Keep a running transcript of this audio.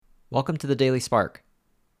Welcome to the Daily Spark.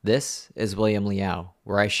 This is William Liao,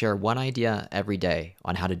 where I share one idea every day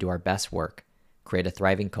on how to do our best work, create a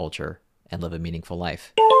thriving culture, and live a meaningful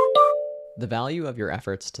life. The value of your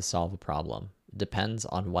efforts to solve a problem depends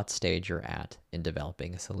on what stage you're at in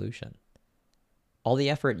developing a solution. All the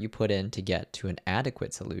effort you put in to get to an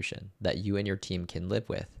adequate solution that you and your team can live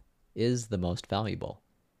with is the most valuable.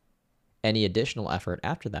 Any additional effort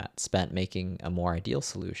after that spent making a more ideal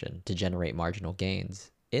solution to generate marginal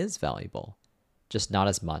gains is valuable, just not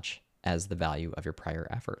as much as the value of your prior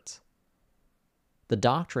efforts. The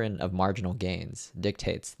doctrine of marginal gains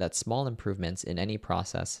dictates that small improvements in any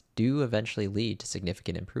process do eventually lead to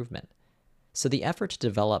significant improvement, so the effort to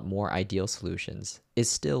develop more ideal solutions is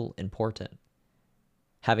still important.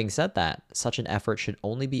 Having said that, such an effort should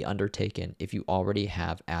only be undertaken if you already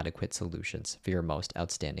have adequate solutions for your most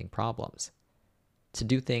outstanding problems. To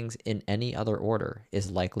do things in any other order is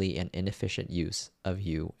likely an inefficient use of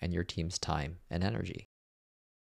you and your team's time and energy.